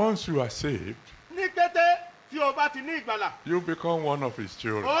rẹ. Once you are saved, Ní kété tí o bá ti ní ìgbàlà, you become one of his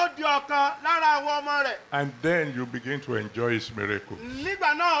children. ó di ọ̀kan lára àwọn ọmọ rẹ̀. And then you begin to enjoy his miracles.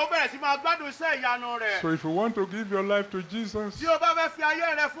 Nígbà náà ó bẹ̀rẹ̀ sí máa gbádùn iṣẹ́ ìyanu rẹ̀. So if you want to give your life to Jesus, Tí o bá fẹ́ fi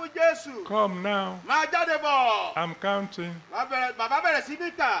ayé rẹ fún Jésù, come now. máa jáde bọ̀. I'm counting. Bàbá bẹ̀rẹ̀ sí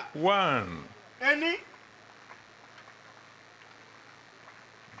ní kà. 1, Ení,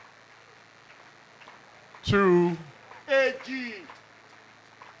 2. èjì.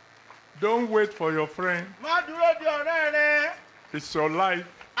 Don't wait for your friend. Má dúró di ọ̀rẹ́ rẹ. It's your life.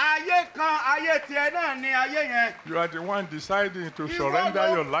 Ayé kan, ayé tiẹ̀ náà ni ayé yẹn. You are the one deciding to You surrender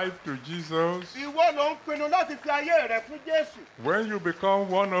are your life to Jesus. Ìwọ ló ń pinnu láti fi ayé rẹ fún Jésù. When you become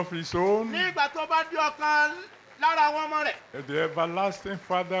one of his own, Nígbà tó bá di ọ̀kan lára àwọn ọmọ rẹ̀. the everlasting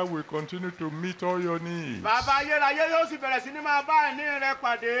Father will continue to meet all your needs. Bàbá ayérayé yóò sì bẹ̀rẹ̀ sí ní máa bá ẹni rẹ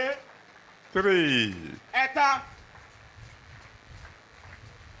pàdé. 3. Ẹ̀ta.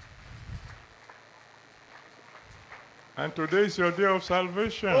 And today is your day of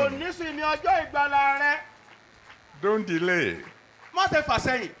salvation. Òní sì ni ọjọ́ ìgbàlà rẹ. Don't delay. Má ṣe fà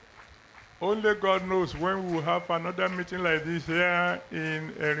sẹ́yìn. Only God knows when we will have another meeting like this here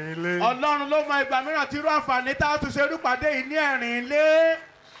in ERIN ILE. Ọlọ́run ló mọ ìgbà mìíràn tí irú àǹfààní tá a tún ṣe irúpàdé yìí ní ẹ̀rìn ilé.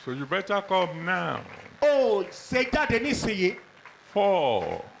 So you better come now. Ó ṣe jáde nísìnyí.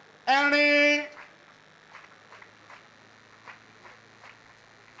 4. Ẹ̀rìn.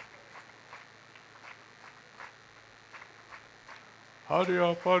 Hurry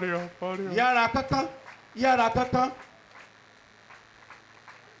up, hurry up, hurry up. Yára kankan. Yára kankan.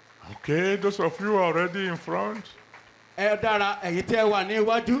 Okay, those of you already in front Ẹ dára ẹ̀yin tí ẹ wà ní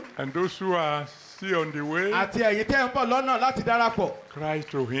iwájú. and those who are still on the way, Àti ẹ̀yin tí ẹ ń bọ̀ lọ́nà láti darapọ̀. cry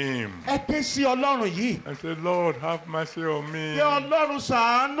to him Ẹ ké sí Ọlọ́run yìí. and say, Lord, have mercy on me. Kí Ọlọ́run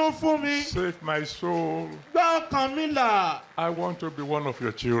ṣàánú fún mi. Save my soul. Gbá ọkàn mi là. I want to be one of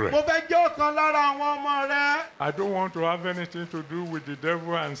your children. Mo fẹ́ jẹ́ ọ̀kan lára àwọn ọmọ rẹ. I don't want to have anything to do with the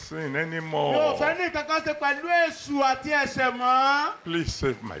devil and sin Mi ò anymore. fẹ́ ní kankan ṣe pẹ̀lú èṣù àti ẹ̀ṣẹ̀ mọ́. Please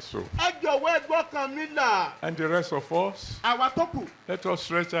save my soul. Ẹ jọ̀wọ́ ẹ gbọ́ ọkàn mi là. And the rest of us, Àwa tó kù. let us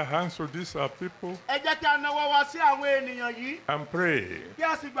stretch our hands to these our people Ẹ jẹ́ kí a nawọ́ wa sí àwọn ènìyàn yìí. and pray Kí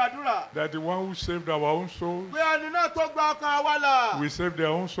a sì gbàdúrà. that the one who saved our own souls Pé ẹni náà tó gba ọkàn wa là. will save their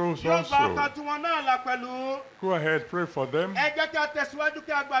own souls Yóò gba ọkàn also. tiwọn náà là pẹ̀lú. Go ahead, pray for them. Ẹ jẹ́ kí a tẹ̀síwájú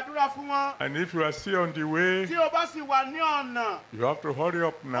kí a gbàdúrà fún wọn. And if you are still on the way, Tí o bá sì wà ní ọ̀nà, you have to hurry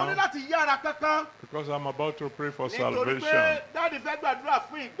up o ní now láti yára kankan. because I'm about to pray for Nítorí pé salvation. dáàdì fẹ́ gbàdúrà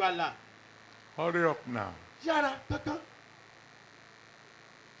fún ìgbàlà. Hurry up now. Yára kankan.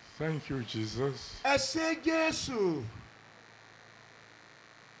 Thank you, Jesus. Ẹ ṣé Jésù.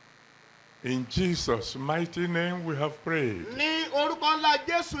 In Jesus' mighty name we have prayed. Ní orúkọ ńlá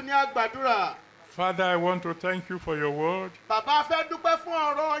Jésù ni a gbàdúrà. Father, I want to thank you for your word. Bàbá fẹ́ dúpẹ́ fún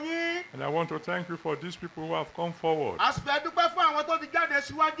ọ̀rọ̀ yín. And I want to thank you for these people who have come forward. A sì fẹ́ dúpẹ́ fún àwọn tó ti jáde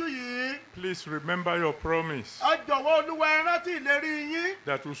síwájú yìí. Please remember your promise Ẹ jọ̀wọ́ Olúwa ẹ rántí ìlérí yín.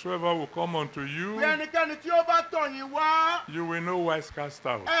 that whosoever will come unto you, Bí ẹnikẹ́ni tí ó bá tọ̀ yín wá. you will no wise cast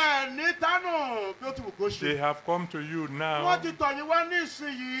out. Ẹ ní tánù bí ó ti wù kó They ṣe. have come to you now. Wọ́n ti tọ̀ yín wá ní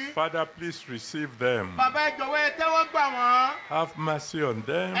ìsinyìí. Father, please receive them. Bàbá ẹ jọ̀wọ́ ẹ tẹ́wọ́ gbà wọ́n. Have mercy on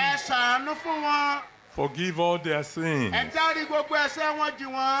them. Ẹ ṣàánú fún wọn. Forgive all their sins. Ẹ dárí gbogbo ẹ̀ṣẹ̀ wọn jì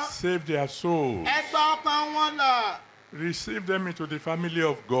wọ́n. Save their souls. Ẹ gba ọkàn wọn là. Receive them into the family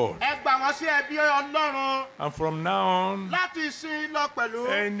of God. Ẹ gbà wọ́n sí ẹbí Ọlọ́run. And from now on, Láti ìsìn lọ pẹ̀lú.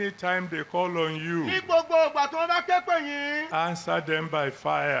 anytime they call on you, Ní gbogbo ìgbà tí wọ́n bá ké pè yín. answer them by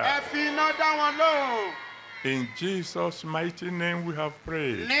fire. Ẹ fi iná dá wọn lóhùn. In Jesus' mighty name we have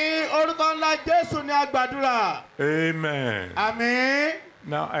prayed. Ní orúkọ ńlá Jésù ni a gbàdúrà. Amen. Àmín.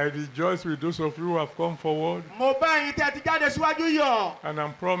 Now I rejoice with those of you who have come forward, Mo bá ẹ̀yin tẹ́ ti jáde síwájú yọ̀. and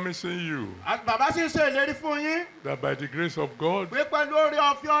I'm promising you Bàbá sì ń ṣe ìlérí fún yín. that by the grace of God, Pé pẹ̀lú oore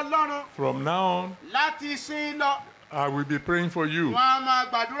ọ̀fẹ́ Ọlọ́run. from now on, Láti ìsìn lọ. I will be praying for you. Wọ́n á máa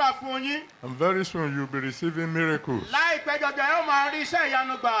gbàdúrà fún yín. And very soon you'll be receiving miracles, Láìpẹ́ jọjọ yóò máa rí iṣẹ́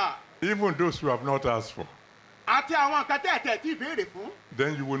ìyanu gbà. even those who have not asked for. Àti àwọn nǹkan tẹ́ ẹ̀ tí ìbéèrè fún.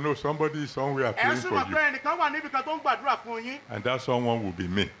 Then you will know somebody is somewhere Ẹ praying sì for mọ̀ you, pé ẹnìkan wà níbi kan tó ń gbàdúrà fún yín. and that someone will be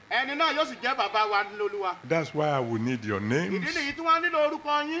me. Ẹni náà yóò sì jẹ́ bàbá wa lólúwa. That's why I will need your names, Ìdí nìyí tí wọ́n nílò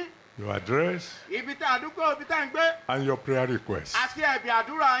orúkọ yín. your address, Ibi tẹ́ àdúgbò ibi tẹ́ ń gbé. and your prayer requests. Àti ẹ̀bì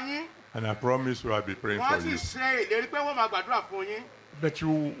àdúrà yín. And I promise you I'll be praying for Wọ́n sì you. ṣe ìlérí pé wọ́n máa gbàdúrà fún yín. But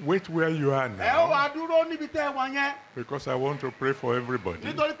you wait where you are ẹ ó now wá dúró níbi tẹ́ ẹ wà yẹn. because I want to pray for everybody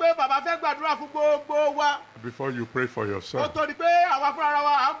nítorí pé bàbá fẹ́ gbàdúrà fún gbogbo wa. before you pray for ó yourself. torí pé àwa fúnra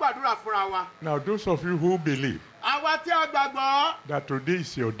wa à ń gbàdúrà fúnra wa. Now, those of you who believe àwa tí a gbàgbọ́ that today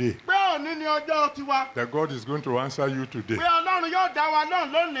is your day, pé òní ni ọjọ́ tiwa. that God is going to answer you today, pé ọlọ́run yóò dá wa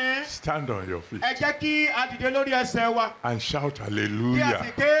náà lónìí. stand on your feet ẹ jẹ́ kí a dìde lórí ẹsẹ̀ wa. and shout kí a sì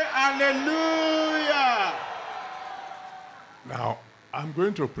hallelujah. ké hallelujah. Now, I'm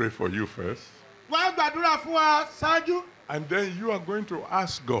going to pray for you first, wọ́n á gbàdúrà fún wa ṣáájú. and then you are going to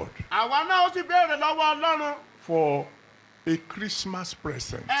ask God àwa náà ó sì béèrè lọ́wọ́ ọlọ́run. for a Christmas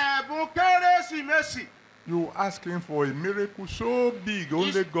present. ẹ̀bùn kérésìmesì. You ask him for a miracle so big,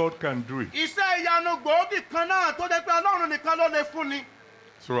 only God can do it. iṣẹ́ ìyanu gbòógì kan náà tó jẹ́ pé ọlọ́run nìkan ló lè fún ni.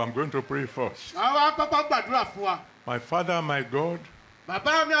 So I'm going to pray first. àwa kọ́kọ́ gbàdúrà fún wa. My Father, my God,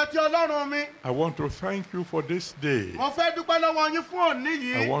 bàbá mi àti ọlọ́run mi. I want to thank you for this day. mo fẹ́ dúpẹ́ lọ́wọ́ yín fún òní I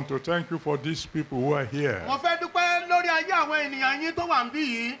yìí. want to thank you for these people who are here. mo fẹ́ dúpẹ́ lórí ayé àwọn ènìyàn yín tó wà níbí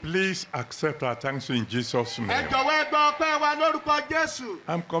yìí. Please accept our thanks in Jesus' ẹ name. jọ̀wọ́ ẹ gbọ́ ọpẹ́ wa lórúkọ jésù.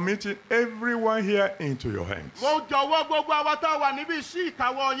 I'm committing everyone here into your hands. mo jọ̀wọ́ gbogbo àwa tó wà níbí sí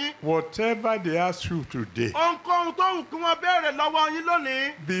ìkáwọ́ yín. Whatever they ask you today, ohunkóhun tó wù kí wọ́n béèrè lọ́wọ́ yín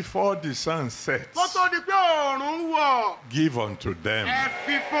lónìí. before the sun sets, kó tó di pé òòrùn wọ̀. give unto them. ẹ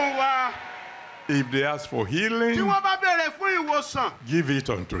fi fún wa. If they ask for tí healing, wọ́n bá béèrè fún ìwòsàn. give it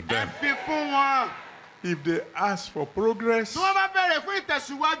unto ẹ them. fi fún wọn. If they ask for progress, tí wọ́n bá béèrè fún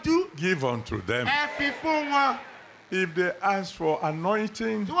ìtẹ̀síwájú. give unto them. ẹ fi fún wọn. If they ask for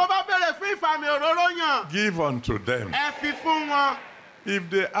anointing, tí wọ́n bá béèrè fún ìfàmì òróró yàn. give unto them. ẹ fi fún wọn. If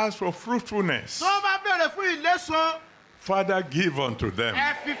they ask for fruitfulness, tí wọ́n bá béèrè fún ìléso. Father, give unto them.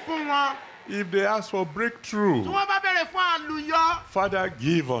 ẹ fi fún wọn. If they ask for breakthrough, tí wọ́n bá béèrè fún àlùyọ. Father,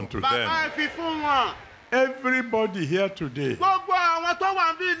 give unto bàbá them. ẹ fi fún wọn. Everybody here today, gbogbo àwọn tó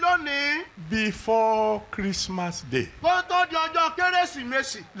wà níbí lónìí. before Christmas Day, kó tó di ọjọ́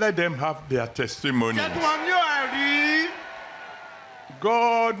kérésìmesì. let them have their testimony. jẹ́ kí wọ́n ní ẹ̀rí.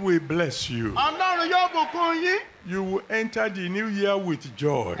 God will bless you. ọlọ́run yóò bùkún yín. You will enter the new year with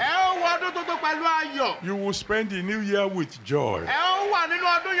joy. ẹ ó wọ ọdún tuntun pẹ̀lú ayọ̀. You will spend the new year with joy. ẹ ó wà nínú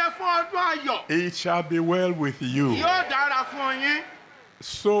ọdún yẹn fún ọdún ayọ̀. It shall be well with you. yóò dára fún yín.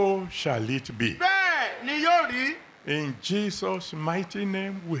 So shall it be. bẹ́ẹ̀ ni yóò rí. In Jesus' mighty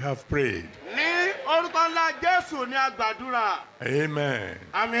name we have prayed. ní orúkọ ńlá jésù ni a gbàdúrà. Amen.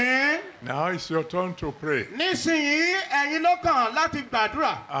 àmín. Now it's your turn to pray. nísìnyí ẹ̀yin ló kàn láti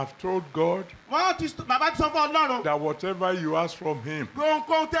gbàdúrà. I've told God bàbá ti sọ fún ọlọ́run. that whatever you ask from him,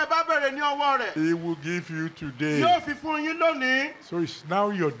 ohunkóhun tẹ́ ẹ bá bèrè ní ọwọ́ rẹ̀. he will give you today. yóò fi fún yín lónìí. So it's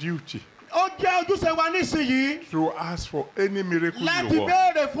now your duty ó jẹ́ ojúṣe wa nísìnyí. to ask for any miracle láti you want.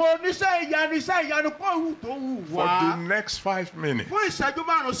 béèrè fún iṣẹ́ ìyanu kó wù tó wù For wá. the next 5 minutes, fún ìṣẹ́jú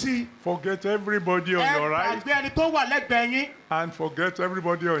márùn-ún sí i. forget everybody on your right gbàgbé ẹni tó wà lẹ́gbẹ̀ẹ́ yín. and forget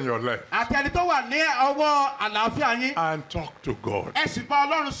everybody on your left àti ẹni tó wà ní ọwọ́ àlàáfíà yín. and talk to God. ẹ sì bá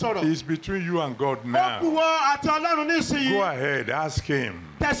ọlọ́run sọ̀rọ̀. It's between you and God ó kù now. wọ àti ọlọ́run nísìnyí. Go ahead, ask him.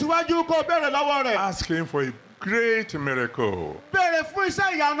 tẹ̀síwájú kó o béèrè lọ́wọ́ rẹ̀. Ask him for a great miracle béèrè fún iṣẹ́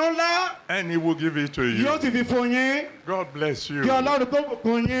ìyanu ńlá. and he will give it to yóò you. ti fi fún yín. God bless you. kí ọlọ́run kó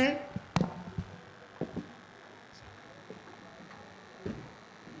bùkún yín.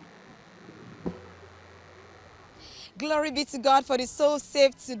 Glory be to God for the soul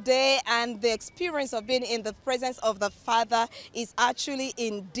saved today, and the experience of being in the presence of the Father is actually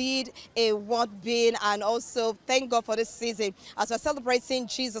indeed a worth being. And also thank God for this season as we're celebrating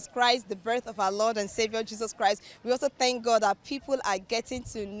Jesus Christ, the birth of our Lord and Savior Jesus Christ. We also thank God that people are getting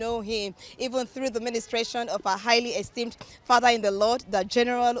to know him even through the ministration of our highly esteemed Father in the Lord, the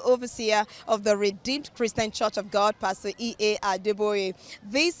General Overseer of the Redeemed Christian Church of God, Pastor E.A Adeboye.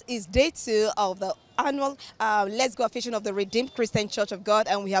 This is day 2 of the annual Let's Go Fishing of the Redeemed Christian Church of God,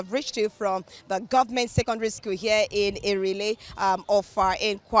 and we have reached you from the government secondary school here in ERIN ILE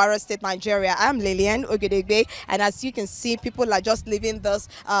in Kwara State, Nigeria. I'm Lillian Ogedegbe, and as you can see, people are just leaving this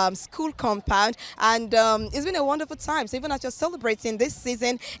school compound, and it's been a wonderful time. So even as you're celebrating this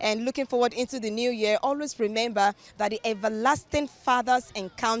season and looking forward into the new year, always remember that the everlasting Father's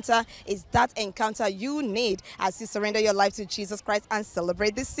encounter is that encounter you need as you surrender your life to Jesus Christ and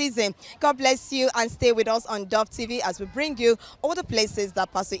celebrate this season. God bless you, and stay with us on Dove TV as we bring you all the places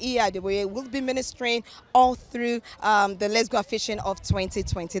that Pastor E.A Adeboye will be ministering all through the Let's Go Fishing of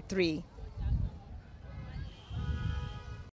 2023.